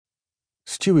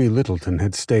Stewie Littleton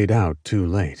had stayed out too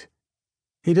late.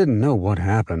 He didn't know what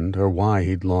happened or why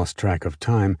he'd lost track of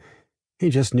time. He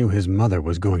just knew his mother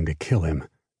was going to kill him.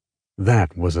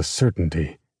 That was a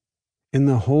certainty. In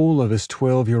the whole of his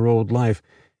 12-year-old life,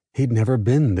 he'd never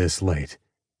been this late.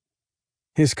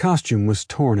 His costume was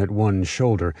torn at one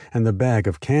shoulder, and the bag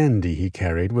of candy he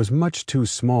carried was much too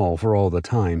small for all the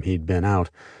time he'd been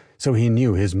out, so he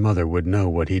knew his mother would know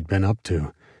what he'd been up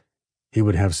to. He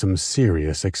would have some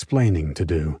serious explaining to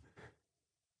do.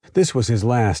 This was his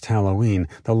last Halloween,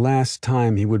 the last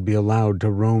time he would be allowed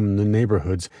to roam the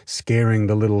neighborhoods, scaring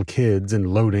the little kids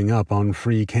and loading up on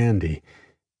free candy.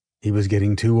 He was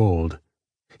getting too old.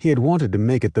 He had wanted to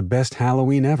make it the best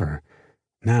Halloween ever.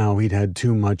 Now he'd had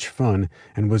too much fun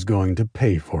and was going to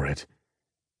pay for it.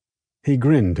 He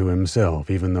grinned to himself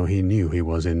even though he knew he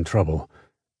was in trouble.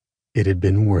 It had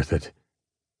been worth it.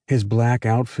 His black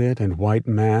outfit and white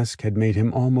mask had made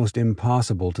him almost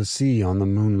impossible to see on the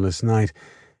moonless night,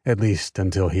 at least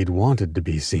until he'd wanted to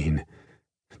be seen.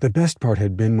 The best part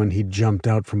had been when he'd jumped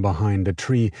out from behind a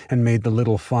tree and made the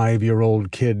little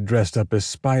 5-year-old kid dressed up as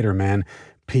Spider-Man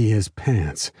pee his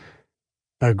pants.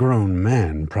 A grown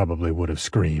man probably would have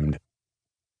screamed.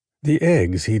 The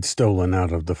eggs he'd stolen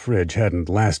out of the fridge hadn't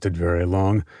lasted very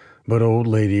long, but old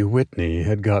lady Whitney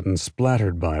had gotten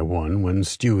splattered by one when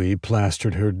Stewie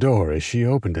plastered her door as she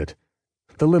opened it.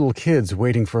 The little kids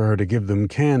waiting for her to give them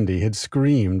candy had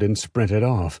screamed and sprinted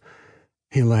off.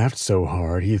 He laughed so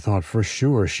hard he thought for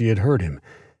sure she had heard him.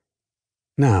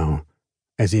 Now,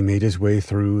 as he made his way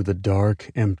through the dark,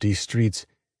 empty streets,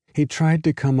 he tried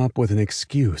to come up with an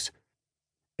excuse.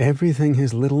 Everything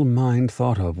his little mind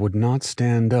thought of would not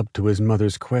stand up to his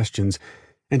mother's questions,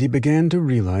 and he began to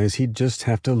realize he'd just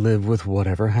have to live with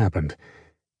whatever happened.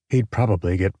 He'd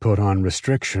probably get put on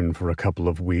restriction for a couple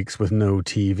of weeks with no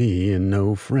TV and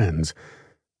no friends.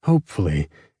 Hopefully,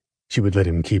 she would let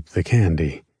him keep the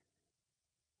candy.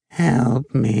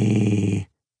 "Help me."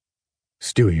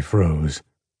 Stewie froze.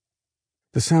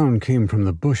 The sound came from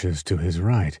the bushes to his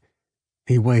right.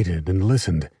 He waited and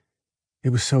listened.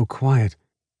 It was so quiet.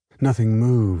 Nothing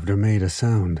moved or made a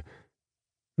sound.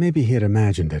 Maybe he had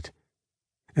imagined it.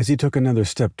 As he took another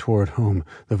step toward home,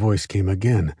 the voice came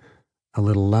again, a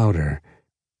little louder.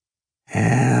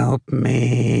 "Help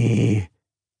me."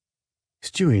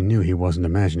 Stewie knew he wasn't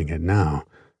imagining it now.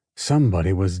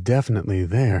 Somebody was definitely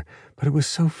there, but it was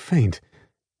so faint.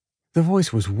 The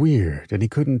voice was weird, and he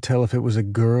couldn't tell if it was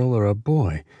a girl or a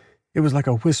boy. It was like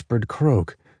a whispered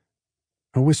croak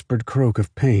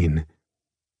of pain.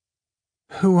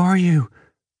 "Who are you?"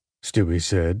 Stewie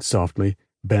said softly,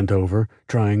 bent over,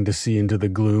 trying to see into the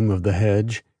gloom of the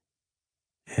hedge.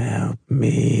 "Help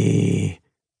me."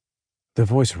 The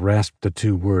voice rasped the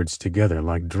two words together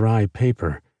like dry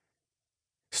paper.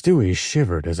 Stewie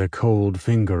shivered as a cold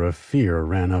finger of fear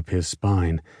ran up his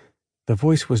spine. The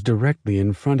voice was directly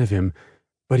in front of him,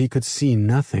 but he could see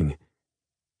nothing.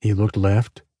 He looked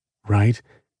left, right,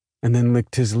 and then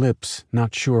licked his lips,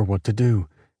 not sure what to do.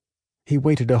 He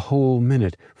waited a whole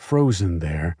minute, frozen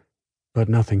there, but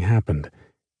nothing happened.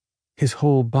 His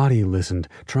whole body listened,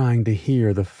 trying to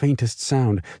hear the faintest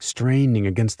sound, straining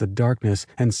against the darkness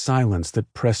and silence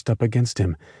that pressed up against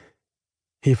him.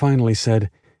 He finally said,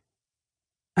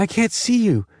 "I can't see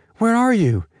you. Where are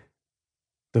you?"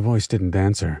 The voice didn't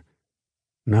answer.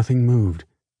 Nothing moved.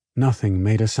 Nothing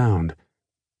made a sound.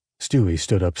 Stewie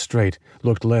stood up straight,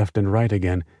 looked left and right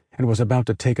again, and was about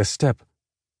to take a step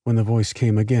when the voice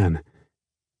came again.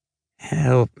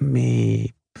 "Help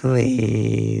me,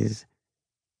 please."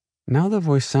 Now the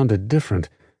voice sounded different,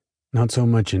 not so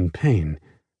much in pain,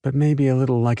 but maybe a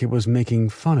little like it was making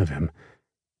fun of him.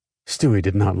 Stewie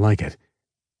did not like it.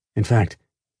 In fact,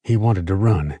 he wanted to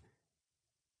run.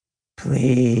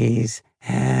 "Please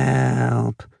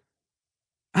help."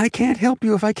 "I can't help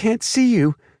you if I can't see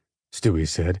you," Stewie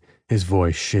said, his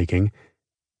voice shaking.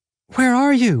 "Where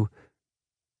are you?"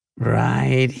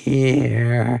 "Right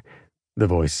here," the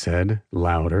voice said,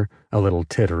 louder, a little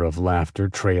titter of laughter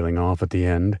trailing off at the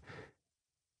end.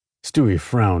 Stewie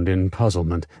frowned in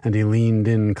puzzlement, and he leaned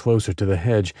in closer to the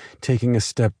hedge, taking a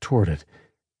step toward it.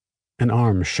 An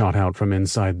arm shot out from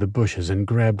inside the bushes and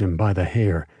grabbed him by the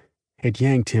hair. It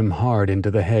yanked him hard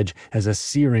into the hedge as a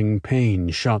searing pain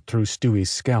shot through Stewie's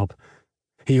scalp.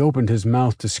 He opened his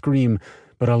mouth to scream,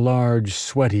 but a large,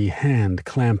 sweaty hand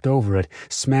clamped over it,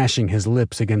 smashing his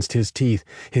lips against his teeth,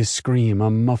 his scream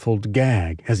a muffled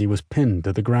gag as he was pinned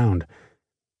to the ground.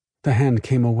 The hand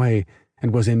came away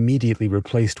and was immediately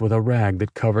replaced with a rag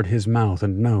that covered his mouth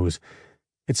and nose.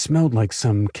 It smelled like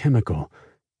some chemical.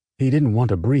 He didn't want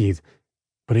to breathe,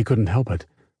 but he couldn't help it.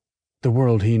 The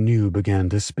world he knew began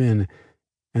to spin.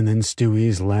 and then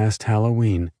Stewie's last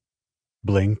Halloween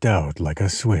blinked out like a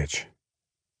switch.